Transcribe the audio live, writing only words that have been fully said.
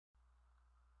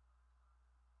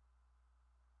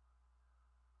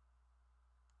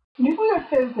Nuclear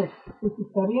physics is the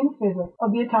study in physics of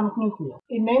the atomic nucleus.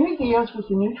 It mainly deals with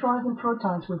the neutrons and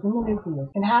protons within the nucleus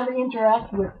and how they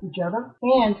interact with each other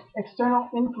and external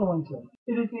influences.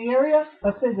 It is the area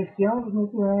of physics dealing with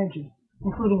nuclear energy,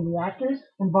 including reactors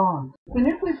and bombs. The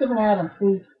nucleus of an atom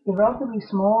is the relatively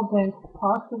small, dense,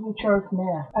 positively charged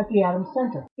mass at the atom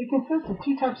center. It consists of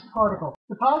two types of particles,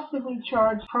 the positively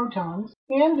charged protons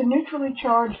and the neutrally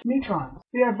charged neutrons.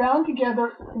 They are bound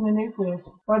together in the nucleus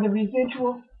by the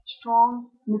residual strong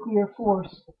nuclear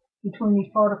force between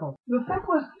these particles. The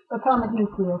simplest atomic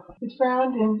nucleus is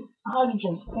found in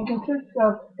hydrogen and consists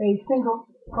of a single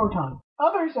proton.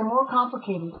 Others are more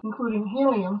complicated, including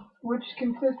helium, which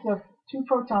consists of two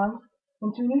protons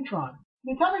and two neutrons.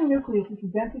 The atomic nucleus is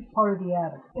the densest part of the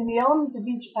atom, and the elements of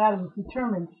each atom is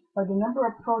determined by the number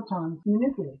of protons in the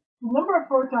nucleus. The number of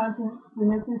protons in the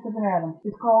nucleus of an atom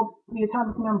is called the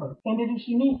atomic number, and it is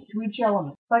unique to each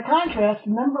element. By contrast,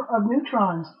 the number of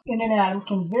neutrons in an atom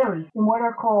can vary in what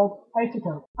are called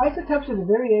isotopes. Isotopes are the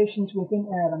variations within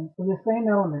atoms of the same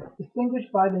element, distinguished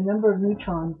by the number of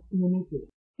neutrons in the nucleus.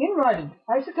 In writing,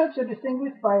 isotopes are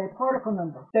distinguished by a particle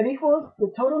number that equals the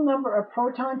total number of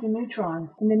protons and neutrons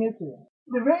in the nucleus.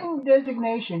 The written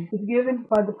designation is given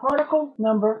by the particle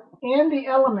number and the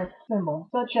element symbol,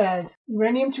 such as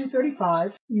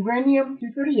uranium-235,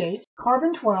 uranium-238,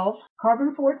 carbon-12,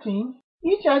 carbon-14.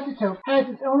 Each isotope has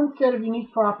its own set of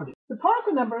unique properties. The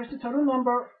particle number is the total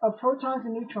number of protons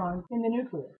and neutrons in the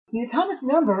nucleus. The atomic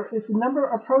number is the number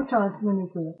of protons in the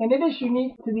nucleus, and it is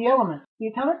unique to the element. The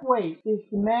atomic weight is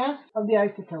the mass of the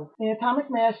isotope in atomic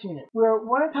mass unit, where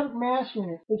one atomic mass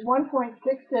unit is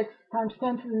 1.66 times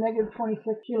 10 to the negative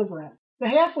 26 kilograms. The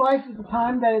half-life is the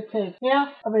time that it takes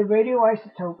half of a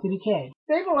radioisotope to decay.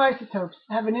 Stable isotopes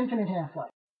have an infinite half-life.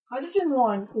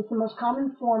 Hydrogen-1 is the most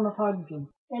common form of hydrogen,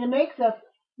 and it makes up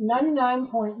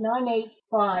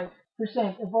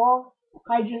 99.985% of all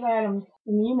hydrogen atoms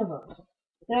in the universe.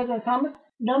 It has an atomic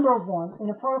number of 1 and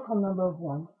a particle number of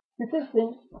 1,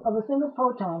 consisting of a single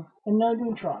proton and no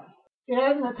neutrons. It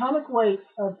has an atomic weight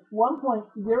of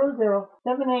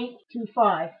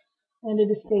 1.007825, and it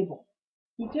is stable.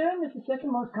 Deuterium is the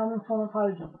second most common form of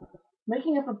hydrogen,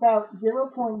 making up about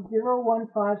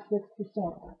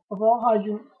 0.0156% of all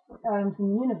hydrogen atoms in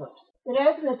the universe. It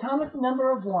has an atomic number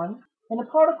of 1 and a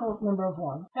particle number of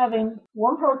 1, having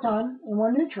 1 proton and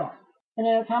 1 neutron, and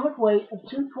an atomic weight of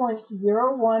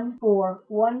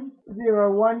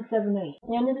 2.0141078,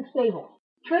 and it is stable.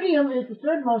 Tritium is the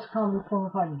third most common form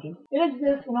of hydrogen. It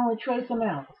exists in only trace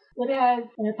amounts. It has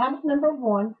an atomic number of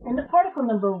 1 and a particle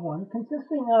number of 1,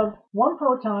 consisting of 1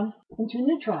 proton and 2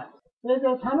 neutrons. It has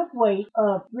an atomic weight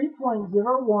of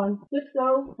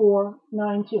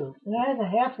 3.0160492, and it has a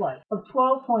half-life of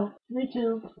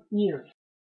 12.32 years.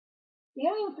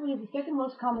 Helium-3 is the second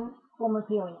most common form of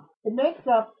helium. It makes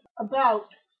up about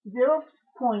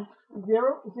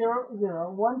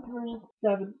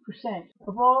 0.000137%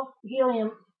 of all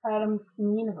helium atoms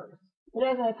in the universe. It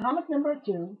has an atomic number of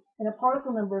 2 and a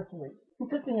particle number of 3,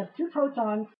 consisting of 2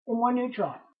 protons and 1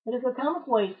 neutron. It has an atomic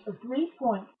weight of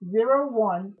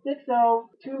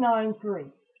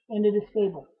 3.0160293, and it is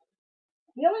stable.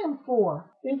 Helium-4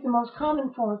 is the most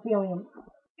common form of helium,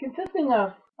 consisting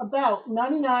of about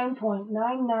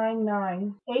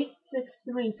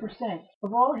 99.999863%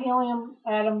 of all helium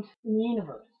atoms in the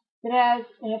universe. It has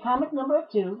an atomic number of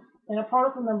 2 and a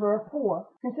particle number of 4,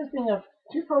 consisting of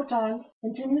 2 protons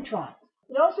and 2 neutrons.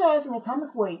 It also has an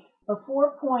atomic weight of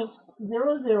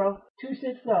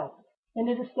 4.00260, and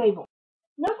it is stable.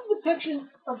 Note the depiction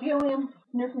of helium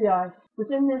nuclei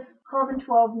within this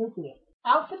carbon-12 nucleus.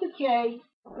 Alpha decay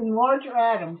in larger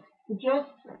atoms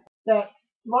suggests that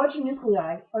larger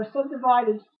nuclei are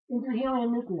subdivided into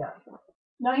helium nuclei.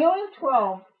 Now,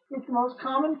 helium-12 is the most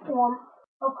common form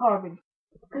of carbon,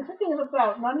 consisting of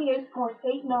about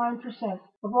 98.89%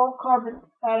 of all carbon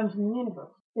atoms in the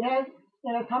universe. It has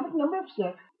an atomic number of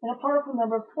 6 and a particle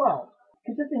number of 12,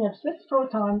 consisting of 6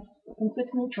 protons and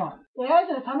 6 neutrons. It has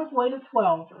an atomic weight of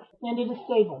 12, and it is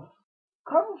stable.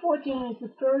 Carbon-14 is the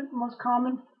third most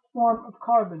common form of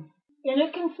carbon, and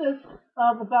it consists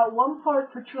of about 1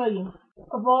 part per trillion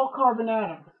of all carbon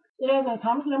atoms. It has an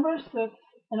atomic number of 6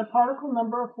 and a particle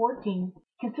number of 14,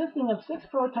 consisting of 6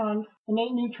 protons and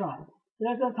 8 neutrons. It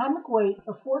has an atomic weight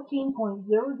of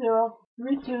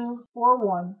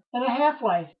 14.003241 and a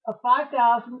half-life of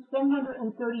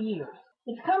 5,730 years.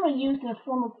 It is commonly used in a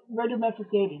form of radiometric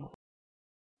dating.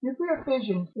 Nuclear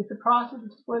fission is the process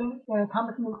of splitting an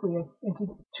atomic nucleus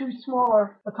into 2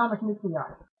 smaller atomic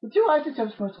nuclei. The 2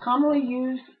 isotopes most commonly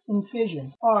used in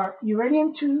fission are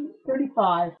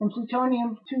uranium-235 and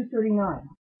plutonium-239.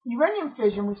 Uranium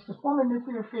fission, which is a form of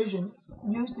nuclear fission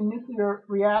used in nuclear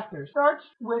reactors, starts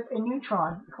with a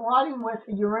neutron colliding with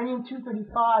a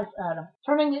uranium-235 atom,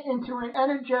 turning it into an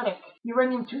energetic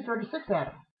uranium-236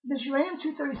 atom. This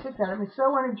uranium-236 atom is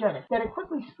so energetic that it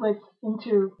quickly splits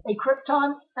into a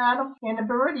krypton atom and a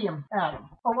baridium atom,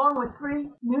 along with 3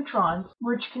 neutrons,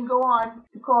 which can go on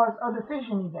to cause other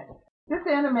fission events. This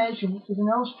animation is an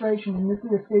illustration of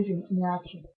nuclear fission in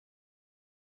action.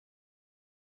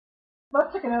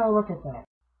 Let's take another look at that.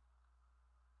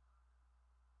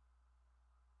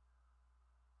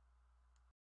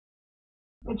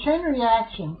 A chain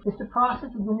reaction is the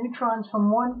process of the neutrons from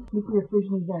one nuclear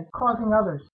fission event causing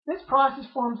others. This process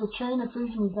forms a chain of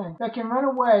fission events that can run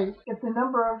away if the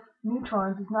number of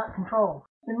neutrons is not controlled.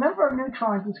 The number of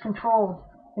neutrons is controlled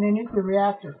in a nuclear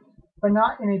reactor, but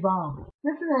not in a bomb.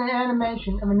 This is an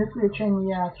animation of a nuclear chain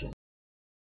reaction.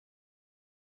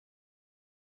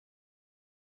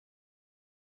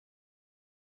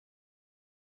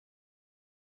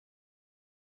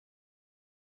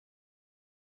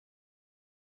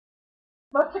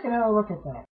 Let's take another look at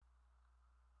that.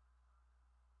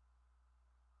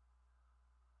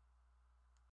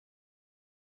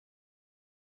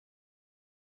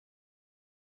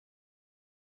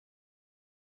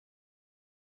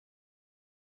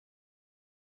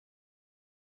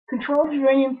 Controlled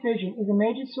uranium fission is a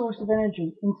major source of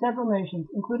energy in several nations,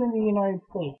 including the United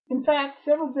States. In fact,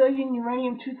 several billion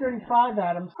uranium-235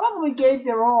 atoms probably gave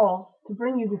their all to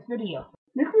bring you this video.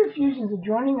 Nuclear fusion is a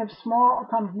joining of small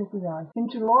atomic nuclei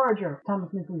into larger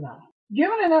atomic nuclei.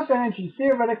 Given enough energy,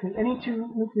 theoretically any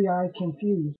 2 nuclei can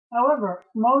fuse. However,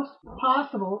 most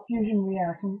possible fusion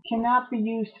reactions cannot be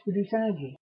used to produce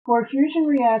energy. For a fusion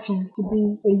reaction to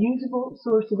be a usable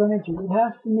source of energy, it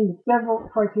has to meet several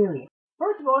criteria.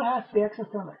 First of all, it has to be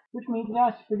exothermic, which means it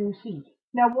has to produce heat.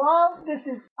 Now, while this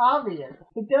is obvious,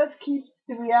 it does keep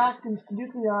the reactants to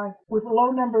nuclei with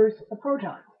low numbers of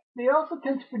protons. They also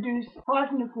tend to produce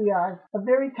positive nuclei of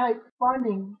very tight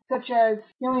bonding, such as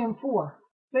helium-4.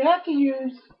 They have to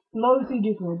use low Z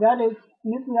nuclei, that is,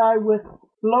 nuclei with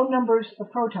low numbers of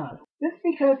protons. This is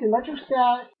because the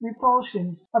electrostatic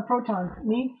repulsion of protons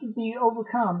needs to be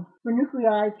overcome for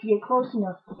nuclei to get close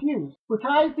enough to fuse. With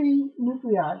high Z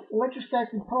nuclei,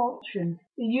 electrostatic repulsion,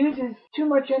 it uses too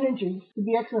much energy to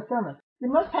be exothermic. They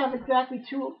must have exactly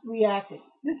 2 reactants.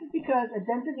 This is because a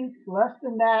density less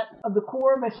than that of the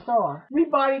core of a star,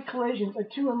 3-body collisions are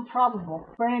too improbable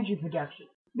for energy production.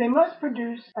 They must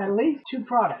produce at least 2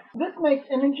 products. This makes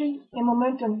energy and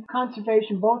momentum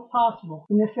conservation both possible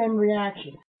in the same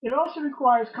reaction. It also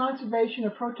requires conservation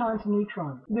of protons and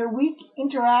neutrons. Their weak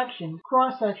interaction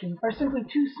cross-sections are simply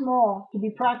too small to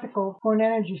be practical for an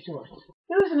energy source.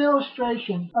 Here is an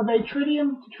illustration of a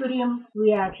tritium-to-tritium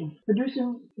reaction,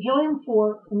 producing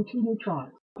helium-4 and 2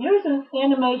 neutrons. Here is an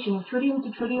animation of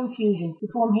tritium-to-tritium fusion to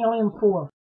form helium-4.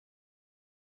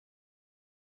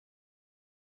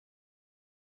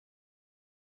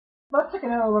 Let's take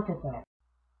another look at that.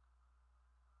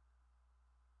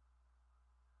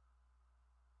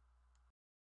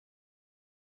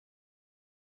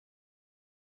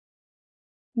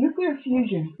 Nuclear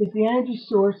fusion is the energy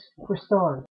source for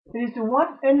stars. It is the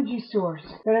one energy source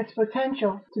that has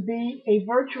potential to be a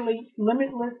virtually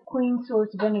limitless clean source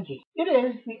of energy. It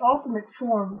is the ultimate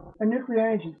form of nuclear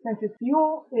energy since its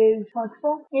fuel is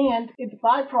plentiful and its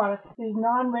byproduct is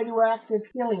non-radioactive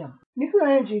helium. Nuclear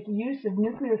energy is the use of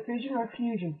nuclear fission or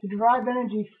fusion to derive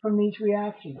energy from these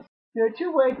reactions. There are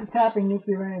 2 ways of tapping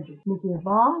nuclear energy: nuclear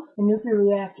bombs and nuclear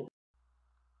reactors.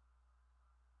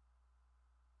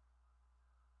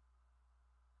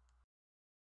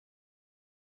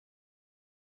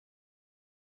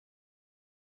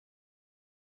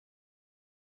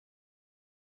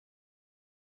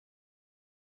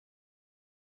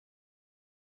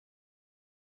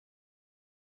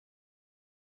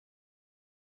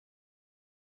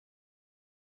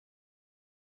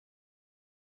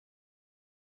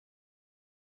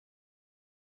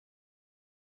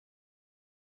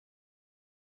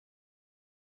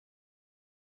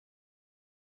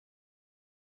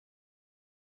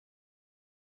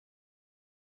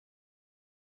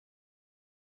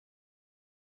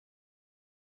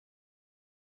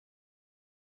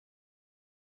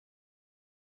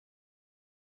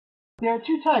 There are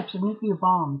 2 types of nuclear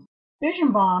bombs: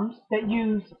 fission bombs that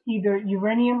use either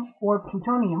uranium or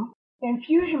plutonium, and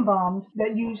fusion bombs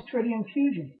that use tritium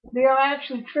fusion. They are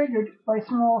actually triggered by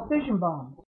small fission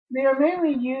bombs. They are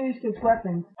mainly used as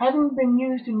weapons, having been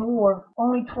used in war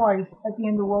only twice at the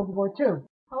end of World War II.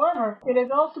 However, it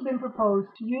has also been proposed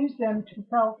to use them to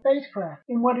propel spacecraft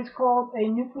in what is called a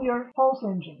nuclear pulse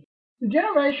engine. The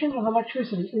generation of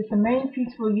electricity is the main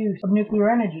peaceful use of nuclear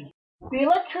energy. The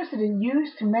electricity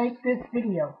used to make this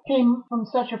video came from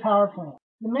such a power plant.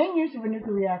 The main use of a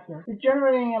nuclear reactor is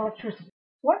generating electricity.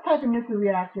 One type of nuclear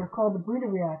reactor, called the breeder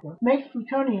reactor, makes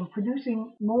plutonium,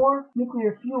 producing more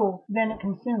nuclear fuel than it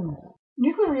consumes.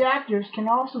 Nuclear reactors can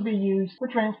also be used for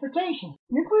transportation.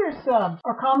 Nuclear subs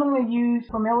are commonly used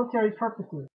for military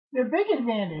purposes. Their big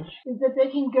advantage is that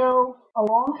they can go a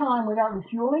long time without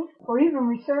refueling or even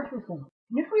resurfacing.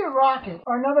 Nuclear rockets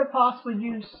are another possible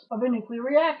use of a nuclear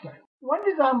reactor. One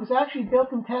design was actually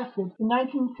built and tested in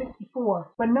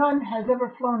 1964, but none has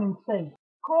ever flown in space.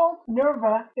 Called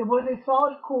NERVA, it was a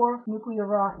solid-core nuclear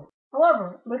rocket.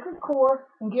 However, liquid core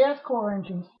and gas core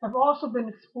engines have also been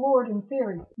explored in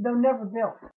theory, though never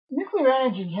built. Nuclear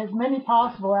energy has many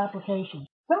possible applications.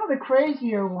 Some of the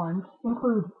crazier ones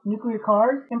include nuclear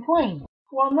cars and planes.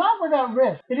 While not without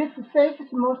risk, it is the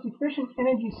safest and most efficient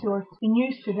energy source in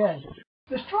use today.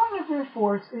 The strong nuclear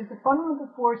force is the fundamental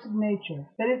force of nature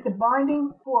that is the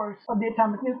binding force of the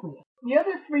atomic nucleus. The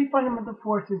other three fundamental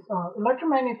forces are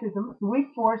electromagnetism, the weak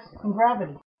force, and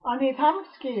gravity. On the atomic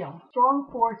scale, strong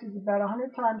force is about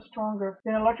 100 times stronger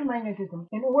than electromagnetism,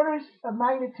 in orders of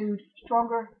magnitude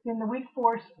stronger than the weak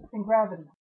force and gravity.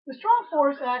 The strong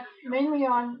force acts mainly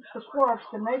on the quarks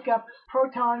that make up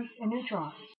protons and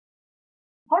neutrons.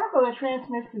 The particle that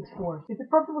transmits this force is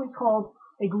appropriately called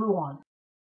a gluon.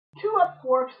 Two up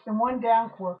quarks and one down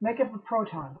quark make up a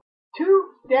proton. Two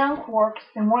down quarks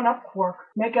and one up quark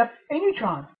make up a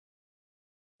neutron.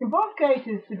 In both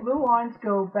cases, the gluons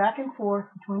go back and forth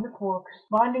between the quarks,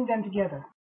 binding them together.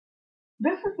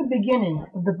 This is the beginning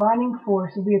of the binding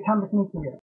force of the atomic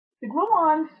nucleus. The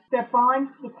gluons that bind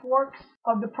the quarks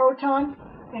of the proton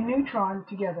and neutron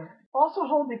together also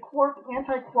hold a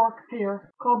quark-antiquark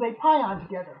pair called a pion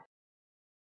together.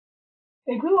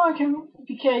 A gluon can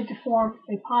decay to form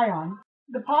a pion.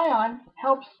 The pion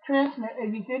helps transmit a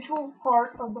residual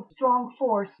part of the strong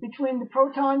force between the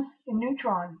protons and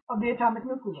neutrons of the atomic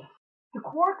nucleus. The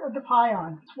quark of the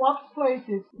pion swaps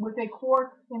places with a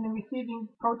quark in the receiving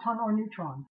proton or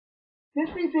neutron.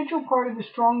 This residual part of the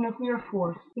strong nuclear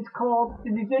force is called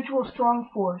the residual strong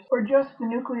force, or just the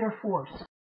nuclear force.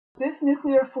 This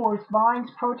nuclear force binds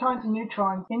protons and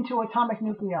neutrons into atomic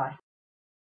nuclei.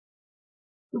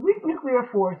 The weak nuclear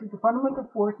force is the fundamental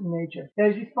force in nature that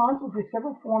is responsible for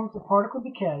several forms of particle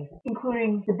decay,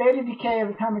 including the beta decay of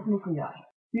atomic nuclei.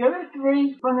 The other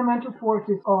three fundamental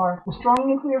forces are the strong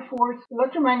nuclear force,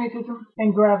 electromagnetism,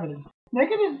 and gravity.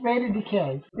 Negative beta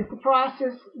decay is the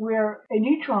process where a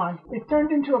neutron is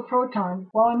turned into a proton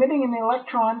while emitting an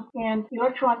electron and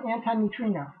electron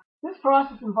antineutrino. This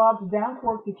process involves a down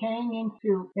quark decaying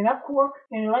into an up quark,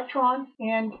 an electron,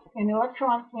 and an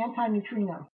electron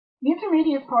antineutrino. The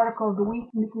intermediate particle of the weak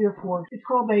nuclear force is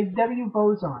called a W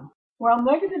boson. While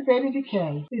negative beta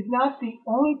decay is not the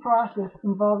only process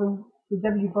involving the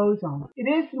W boson, it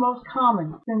is the most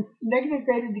common since negative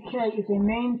beta decay is a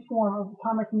main form of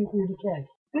atomic nuclear decay.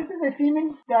 This is a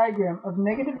Feynman diagram of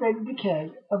negative beta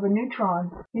decay of a neutron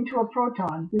into a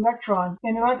proton, electron,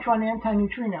 and electron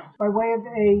antineutrino by way of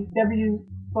a W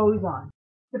boson.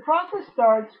 The process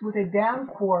starts with a down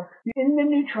quark in the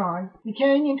neutron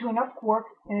decaying into an up quark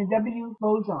and a W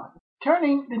boson,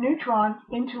 turning the neutron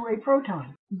into a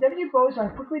proton. The W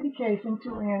boson quickly decays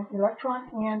into an electron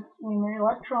and an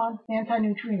electron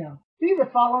antineutrino. See the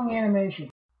following animation.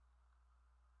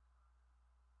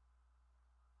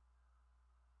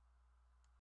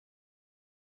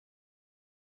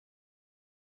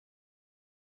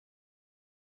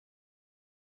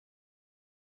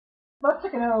 Let's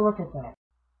take another look at that.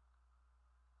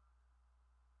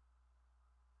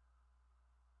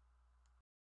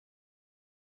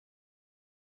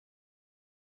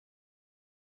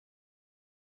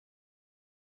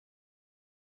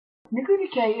 Nuclear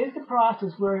decay is the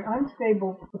process where an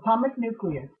unstable atomic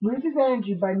nucleus loses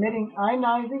energy by emitting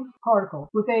ionizing particles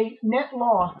with a net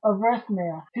loss of rest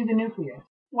mass to the nucleus.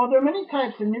 While there are many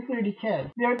types of nuclear decay,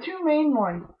 there are two main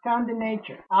ones found in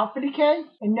nature: alpha decay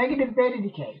and negative beta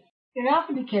decay. In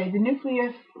alpha decay, the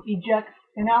nucleus ejects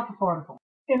an alpha particle.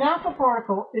 An alpha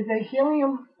particle is a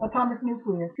helium atomic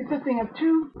nucleus consisting of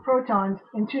two protons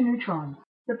and two neutrons.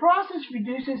 The process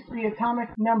reduces the atomic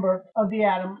number of the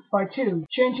atom by 2,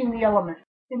 changing the element.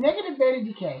 In negative beta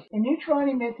decay, a neutron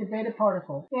emits a beta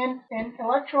particle and an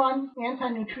electron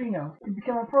antineutrino to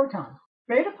become a proton.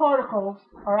 Beta particles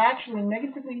are actually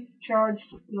negatively charged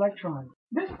electrons.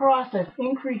 This process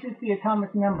increases the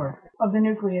atomic number of the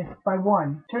nucleus by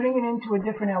 1, turning it into a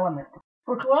different element.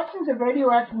 For collections of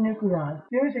radioactive nuclei,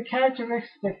 there is a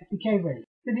characteristic decay rate.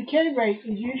 The decay rate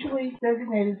is usually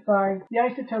designated by the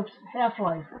isotope's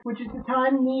half-life, which is the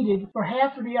time needed for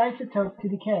half of the isotope to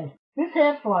decay. This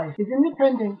half-life is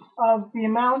independent of the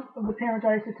amount of the parent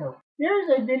isotope. Here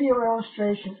is a video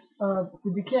illustration of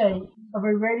the decay of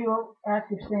a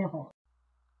radioactive sample.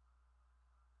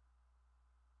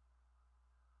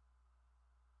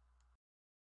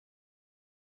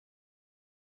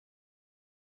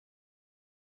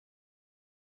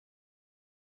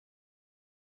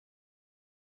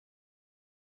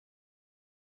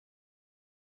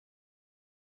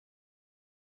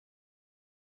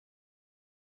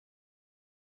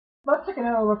 Let's take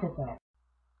another look at that.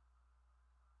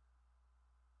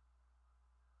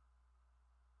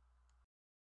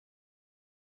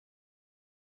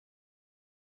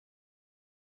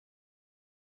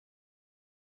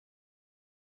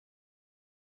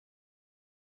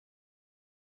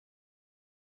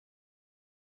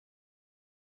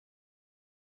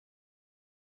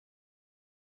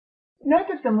 Note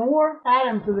that the more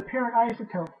atoms of the parent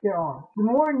isotope there are, the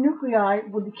more nuclei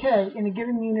will decay in a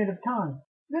given unit of time.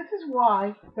 This is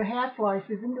why the half-life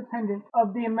is independent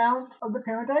of the amount of the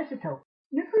parent isotope.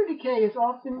 Nuclear decay is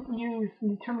often used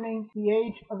in determining the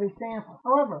age of a sample.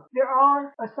 However, there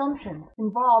are assumptions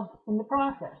involved in the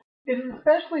process. It is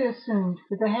especially assumed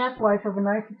that the half-life of an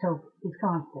isotope is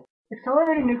constant.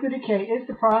 Accelerated nuclear decay is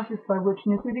the process by which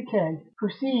nuclear decay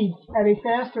proceeds at a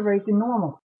faster rate than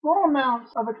normal. Small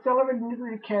amounts of accelerated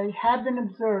nuclear decay have been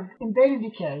observed in beta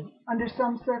decay under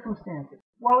some circumstances.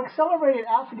 While accelerated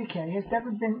alpha decay has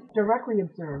never been directly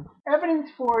observed, evidence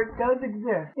for it does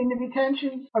exist in the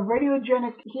detention of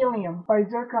radiogenic helium by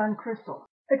zircon crystals.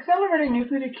 Accelerated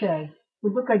nuclear decay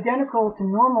would look identical to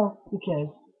normal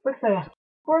decay, but faster.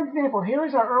 For example, here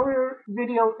is our earlier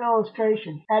video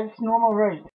illustration at its normal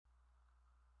rate.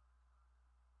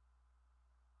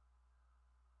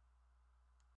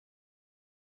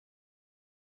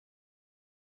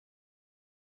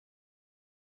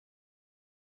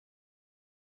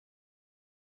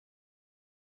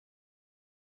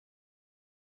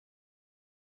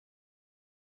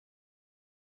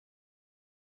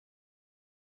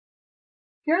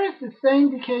 Here is the same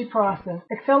decay process,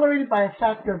 accelerated by a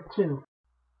factor of 2.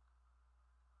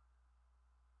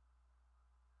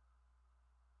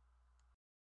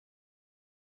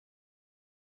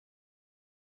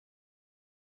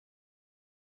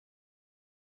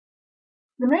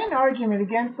 The main argument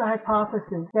against the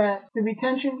hypothesis that the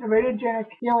retention of radiogenic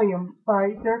helium by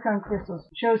zircon crystals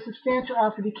shows substantial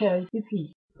alpha decay is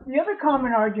heat. The other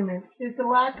common argument is the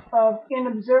lack of an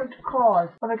observed cause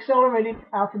of accelerated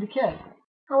alpha decay.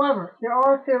 However, there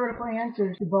are theoretical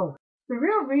answers to both. The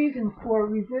real reason for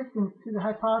resistance to the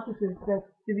hypothesis that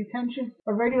the retention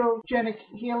of radiogenic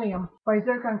helium by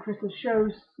zircon crystals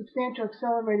shows substantial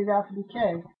accelerated alpha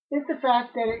decay is the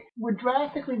fact that it would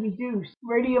drastically reduce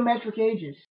radiometric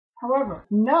ages. However,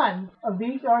 none of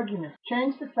these arguments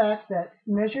change the fact that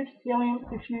measured helium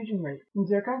diffusion rates in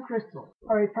zircon crystals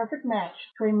are a perfect match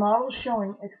to a model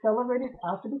showing accelerated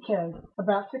alpha decay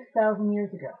about 6,000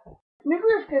 years ago.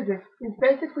 Nuclear physics is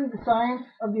basically the science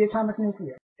of the atomic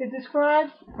nucleus. It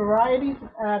describes varieties of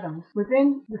atoms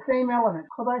within the same element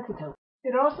called isotopes.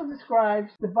 It also describes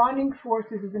the bonding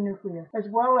forces of the nucleus, as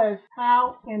well as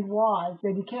how and why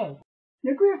they decay.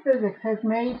 Nuclear physics has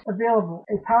made available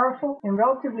a powerful and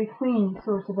relatively clean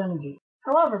source of energy.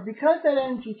 However, because that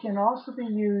energy can also be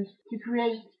used to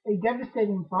create a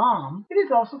devastating bomb, it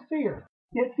is also feared.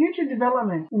 Yet future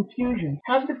developments in fusion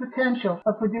have the potential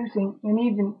of producing an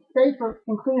even safer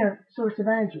and cleaner source of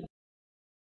energy.